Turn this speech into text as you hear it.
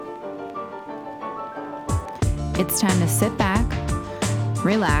It's time to sit back,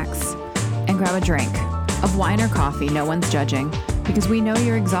 relax, and grab a drink of wine or coffee. No one's judging because we know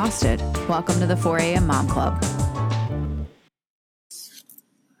you're exhausted. Welcome to the 4 a.m. Mom Club.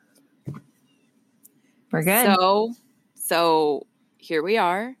 We're good. So here we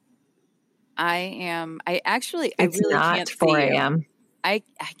are. I really not can't 4 see you. a.m. I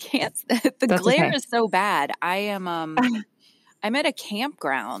can't. The That's glare okay. is so bad. I'm at a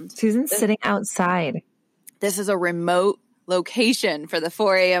campground. Susan's sitting outside. This is a remote location for the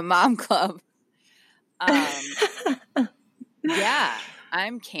 4 a.m. Mom Club. Yeah,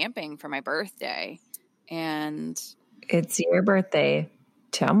 I'm camping for my birthday, and it's your birthday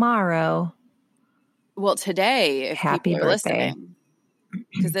tomorrow. Well, today, if Happy people are birthday. listening,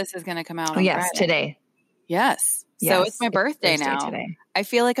 because this is going to come out on yes, Friday. Today. Yes. Yes, so it's my birthday now. Today. I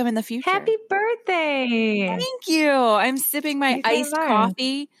feel like I'm in the future. Happy birthday. Thank you. I'm sipping my iced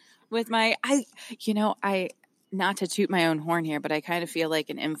coffee with my, not to toot my own horn here, but I kind of feel like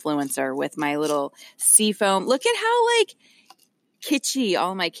an influencer with my little seafoam. Look at how kitschy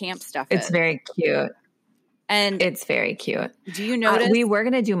all my camp stuff is. It's very cute. And it's very cute. Do you notice? We were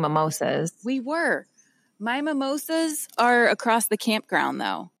going to do mimosas. We were. My mimosas are across the campground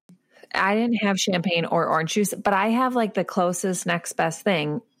though. I didn't have champagne or orange juice, but I have the closest next best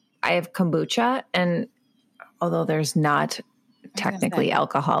thing. I have kombucha, and although there's not technically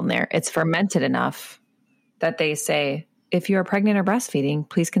alcohol in there, it's fermented enough that they say, if you're pregnant or breastfeeding,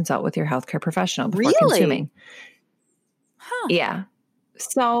 please consult with your healthcare professional before consuming. Huh. Yeah.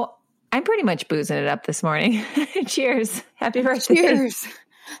 So I'm pretty much boozing it up this morning. Cheers. Happy birthday. Cheers.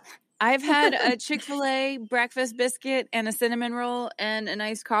 I've had a Chick-fil-A breakfast biscuit and a cinnamon roll and an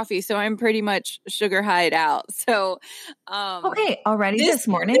iced coffee. So I'm pretty much sugar highed out. So, okay. Already this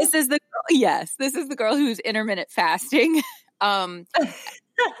morning. This is the girl who's intermittent fasting.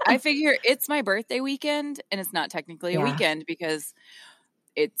 I figure it's my birthday weekend, and it's not technically a weekend because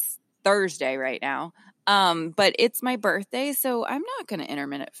it's Thursday right now. But it's my birthday, so I'm not going to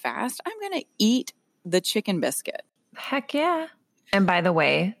intermittent fast. I'm going to eat the chicken biscuit. Heck yeah. And by the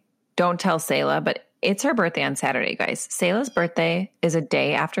way, don't tell Selah, but it's her birthday on Saturday, guys. Selah's birthday is a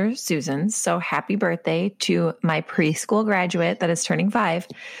day after Susan's. So happy birthday to my preschool graduate that is turning 5.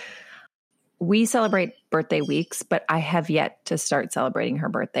 We celebrate birthday weeks, but I have yet to start celebrating her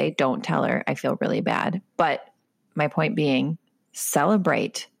birthday. Don't tell her. I feel really bad. But my point being,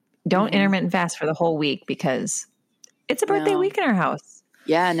 celebrate. Don't intermittent fast for the whole week because it's a birthday week in our house.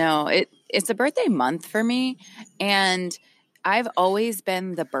 Yeah, no, it's a birthday month for me. And I've always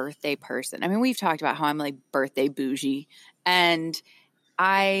been the birthday person. I mean, we've talked about how I'm birthday bougie, and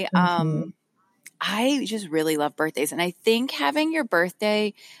I just really love birthdays. And I think having your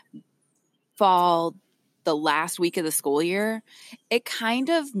birthday fall the last week of the school year, it kind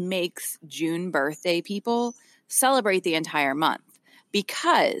of makes June birthday people celebrate the entire month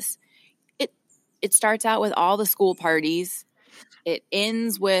because it starts out with all the school parties. It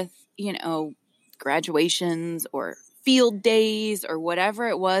ends with, graduations or field days or whatever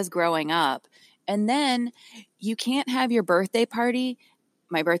it was growing up. And then you can't have your birthday party.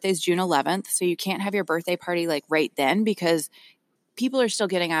 My birthday's June 11th. So you can't have your birthday party right then because people are still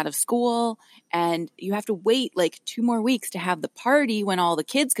getting out of school and you have to wait 2 more weeks to have the party when all the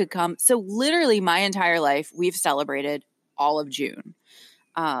kids could come. So literally my entire life, we've celebrated all of June.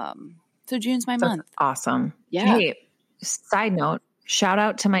 So June's my month. Awesome. Yeah. Hey, side note, shout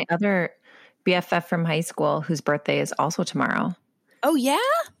out to my other BFF from high school whose birthday is also tomorrow. Oh, yeah?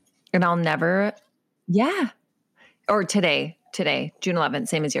 And I'll never, or today, June 11th,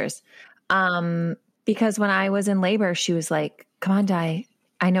 same as yours. Because when I was in labor, she was like, come on, Di,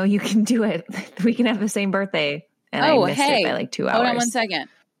 I know you can do it. We can have the same birthday. And I missed it by 2 hours. Hold on 1 second.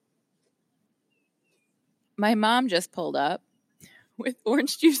 My mom just pulled up with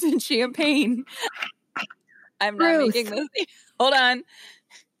orange juice and champagne. I'm not making this. Hold on.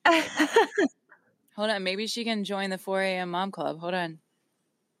 Hold on. Maybe she can join the 4 a.m. Mom Club. Hold on.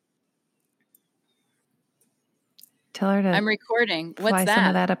 Tell her to. I'm recording. What's fly that? Some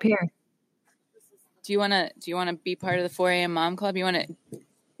of that up here. Do you want to be part of the 4 a.m. Mom Club? You want to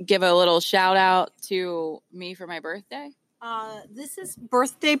give a little shout out to me for my birthday? This is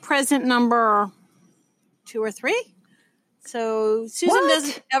birthday present number 2 or 3. So Susan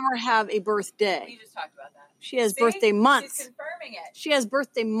doesn't ever have a birthday. We just talked about that. She has birthday months. She's confirming it. She has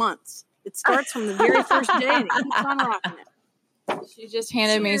birthday months. It starts from the very first day and it keeps on rocking it. She just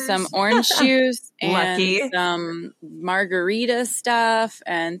handed me some orange juice and some margarita stuff.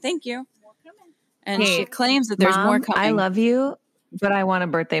 And thank you. And she claims that there's more coming. I love you, but I want a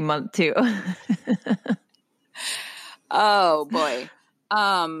birthday month too. Oh boy.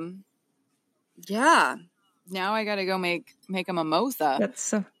 Yeah. Now I got to go make a mimosa. That's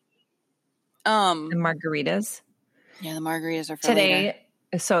so. And margaritas. Yeah, the margaritas are for today. later.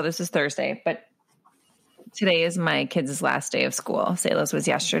 So this is Thursday, but today is my kids' last day of school. Sayla's was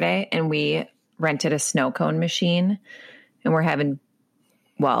yesterday, and we rented a snow cone machine, and we're having,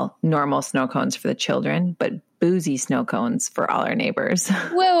 normal snow cones for the children, but boozy snow cones for all our neighbors.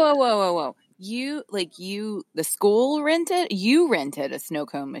 Whoa. The school rented? You rented a snow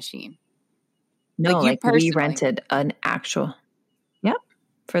cone machine. No, we rented an actual,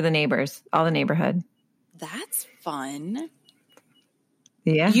 for the neighbors, all the neighborhood. That's fun.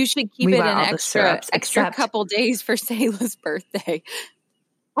 Yeah. You should keep it an extra couple days for Sayla's birthday.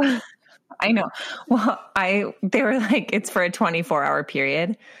 I know. Well, they were like, it's for a 24-hour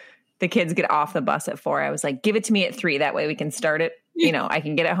period. The kids get off the bus at 4. I was like, give it to me at 3. That way we can start it. I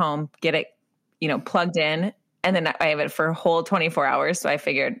can get it home, get it, plugged in. And then I have it for a whole 24 hours. So I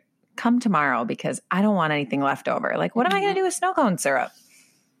figured come tomorrow because I don't want anything left over. Like, what am I going to do with snow cone syrup?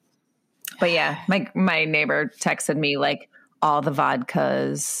 But yeah, my neighbor texted me like all the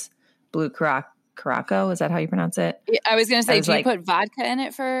vodkas, Blue Caraco. Is that how you pronounce it? I was going to say, do you put vodka in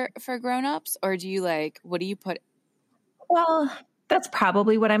it for grown-ups, or do you what do you put? Well, that's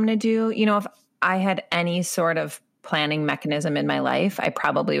probably what I'm going to do. If I had any sort of planning mechanism in my life, I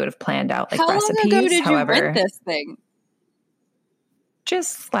probably would have planned out recipes. How long ago did you rent this thing?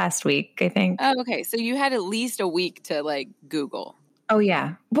 Just last week, I think. Oh, okay. So you had at least a week to Google. Oh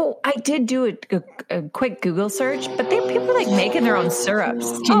yeah. Well, I did do a quick Google search, but people are making their own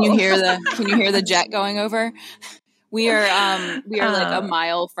syrups. Can you hear the jet going over? We are a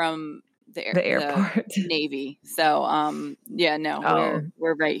mile from the airport, the Navy. So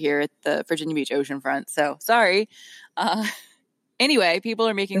we're right here at the Virginia Beach oceanfront. So sorry. Anyway, people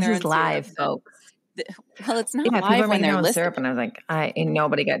are making their own live, syrup. Folks. Well, it's not live people are when making they're their own listening. syrup, and I was like, ain't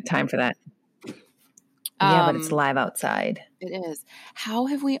nobody got time for that. Yeah, but it's live outside. It is. How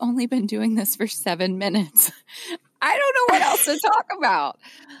have we only been doing this for 7 minutes? I don't know what else to talk about.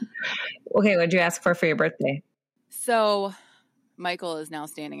 Okay, what did you ask for your birthday? So Michael is now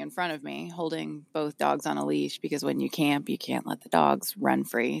standing in front of me, holding both dogs on a leash, because when you camp, you can't let the dogs run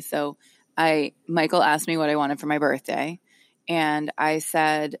free. So Michael asked me what I wanted for my birthday, and I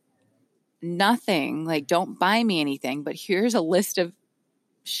said, nothing. Don't buy me anything, but here's a list of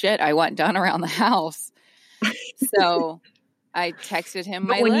shit I want done around the house. So I texted him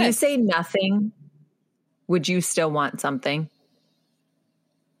my list. When you say nothing, would you still want something?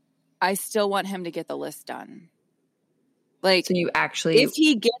 I still want him to get the list done. So you actually, if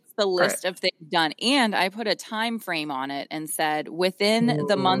he gets the list of things done, and I put a time frame on it and said within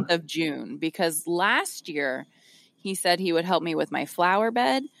the month of June, because last year he said he would help me with my flower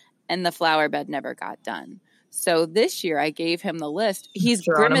bed, and the flower bed never got done. So this year I gave him the list. He's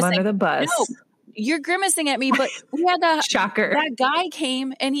grimacing under the bus. No, you're grimacing at me, but we had shocker. That guy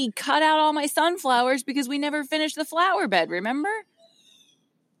came and he cut out all my sunflowers because we never finished the flower bed. Remember?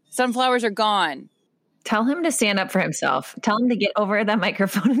 Sunflowers are gone. Tell him to stand up for himself. Tell him to get over that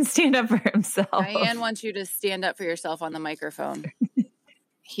microphone and stand up for himself. Diane wants you to stand up for yourself on the microphone.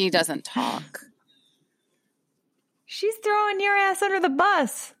 He doesn't talk. She's throwing your ass under the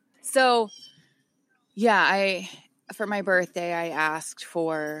bus. So, yeah, for my birthday, I asked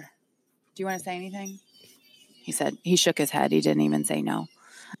for, do you want to say anything? He shook his head. He didn't even say no.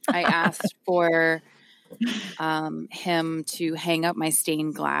 I asked for him to hang up my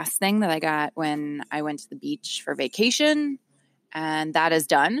stained glass thing that I got when I went to the beach for vacation, and that is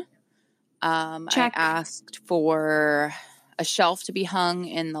done. Check. I asked for a shelf to be hung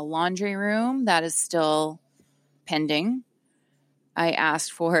in the laundry room. That is still pending. I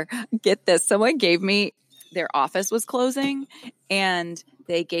asked for, get this, someone gave me, their office was closing, and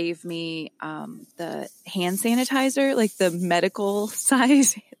they gave me the hand sanitizer, the medical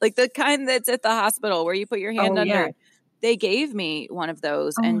size, the kind that's at the hospital where you put your hand under. Yeah. They gave me one of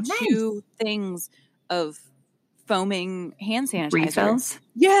those and nice. 2 things of foaming hand sanitizer. Refills?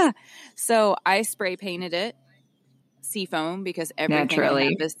 Yeah. So I spray painted it seafoam, because everything I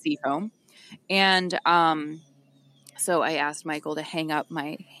have is seafoam. And so I asked Michael to hang up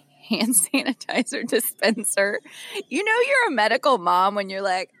my hand sanitizer dispenser. You're a medical mom when you're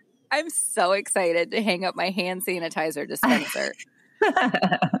like, I'm so excited to hang up my hand sanitizer dispenser.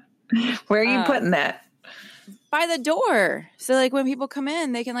 Where are you putting that? By the door. So when people come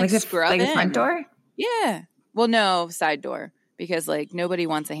in, they can scrub in. The front door? Yeah. Well, no, side door, because nobody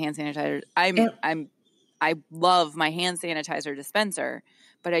wants a hand sanitizer. I love my hand sanitizer dispenser,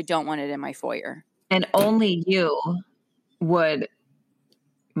 but I don't want it in my foyer. And only you would.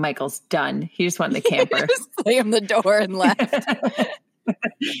 Michael's done. He just went in the camper. Just slammed the door and left.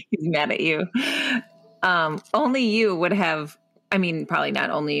 He's mad at you. only you would have, I mean, probably not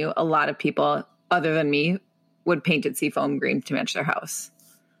only you, a lot of people other than me would paint it seafoam green to match their house.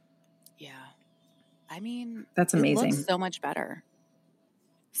 Yeah. I mean, That's it amazing. looks so much better.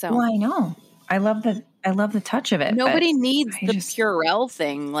 So Well, I know. I love the touch of it. nobody needs I the just- Purell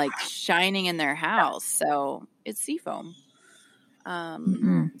thing like shining in their house. So it's seafoam.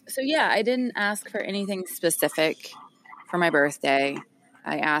 So yeah, I didn't ask for anything specific for my birthday.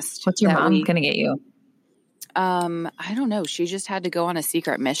 I asked What's your that mom going to get you? I don't know. She just had to go on a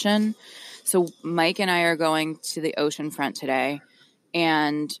secret mission. So Mike and I are going to the ocean front today,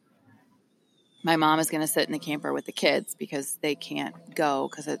 and my mom is going to sit in the camper with the kids because they can't go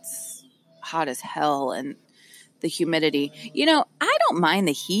because it's hot as hell and the humidity. You know, I don't mind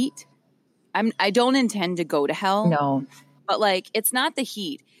the heat. I don't intend to go to hell. No. But like, it's not the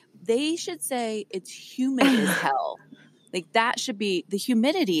heat. They should say it's humid as hell. Like that should be, the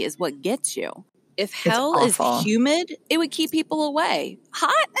humidity is what gets you. If hell is humid, it would keep people away.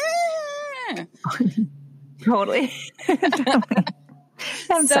 Hot? Totally.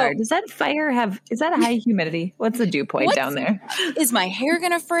 I'm sorry. Does that fire is that a high humidity? What's the dew point down there? Is my hair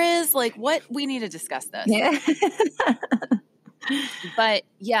going to frizz? Like what? We need to discuss this. Yeah. But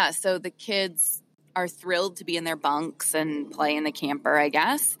yeah, so the kids are thrilled to be in their bunks and play in the camper, I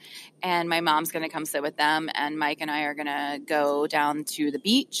guess. And my mom's going to come sit with them. And Mike and I are going to go down to the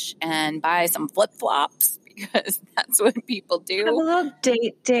beach and buy some flip-flops because that's what people do. Have a little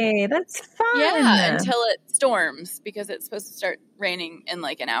date day. That's fun. Yeah, until it storms because it's supposed to start raining in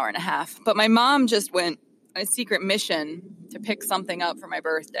like an hour and a half. But my mom just went on a secret mission to pick something up for my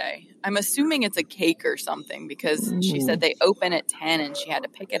birthday. I'm assuming it's a cake or something because she said they open at 10 and she had to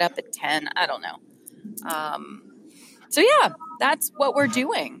pick it up at 10. I don't know. So yeah, that's what we're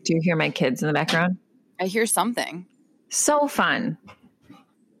doing. Do you hear my kids in the background? I hear something. So fun.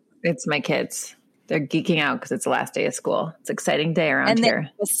 It's my kids. They're geeking out because it's the last day of school. It's an exciting day around here.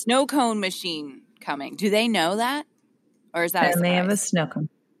 The snow cone machine coming. Do they know that? Or is that and they have a snow cone.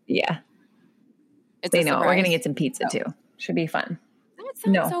 Yeah. They know. We're going to get some pizza too. Should be fun. That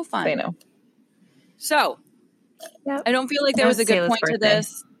sounds so fun. They know. So I don't feel like there was a good point to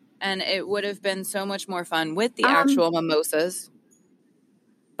this. And it would have been so much more fun with the actual mimosas.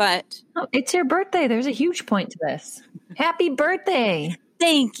 But it's your birthday. There's a huge point to this. Happy birthday.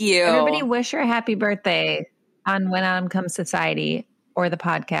 Thank you. Everybody wish her a happy birthday on When Autumn Comes Society or the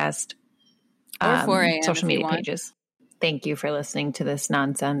podcast or 4 a.m. social media pages. Thank you for listening to this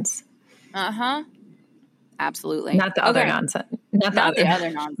nonsense. Uh-huh. Absolutely. Not the other nonsense. Not the other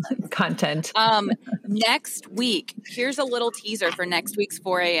nonsense. Content. Next week, here's a little teaser for next week's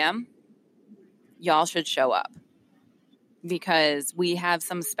 4 a.m. Y'all should show up because we have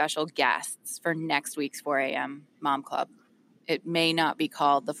some special guests for next week's 4 a.m. Mom Club. It may not be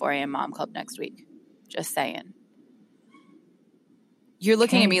called the 4 a.m. Mom Club next week. Just saying. You're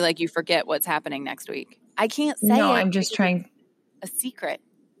looking at me like you forget what's happening next week. I can't say No, I'm just trying. A secret.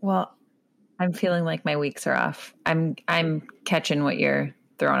 Well, I'm feeling like my weeks are off. I'm catching what you're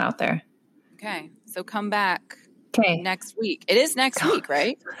throwing out there. Okay. So come back next week. It is next week,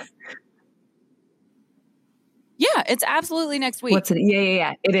 right? Yeah, it's absolutely next week. What's it?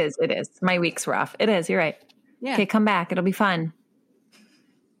 Yeah. It is. My weeks were off. It is. You're right. Yeah. Okay, come back. It'll be fun.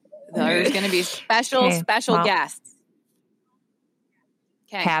 There's going to be special guests.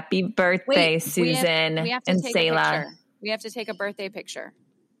 Okay. Happy birthday, Susan and Selah. We have to take a birthday picture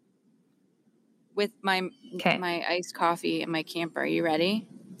with my iced coffee and my camper. Are you ready?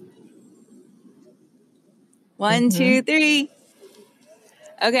 1, 2, 3.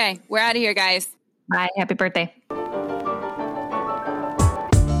 Okay, we're out of here, guys. Bye. Happy birthday.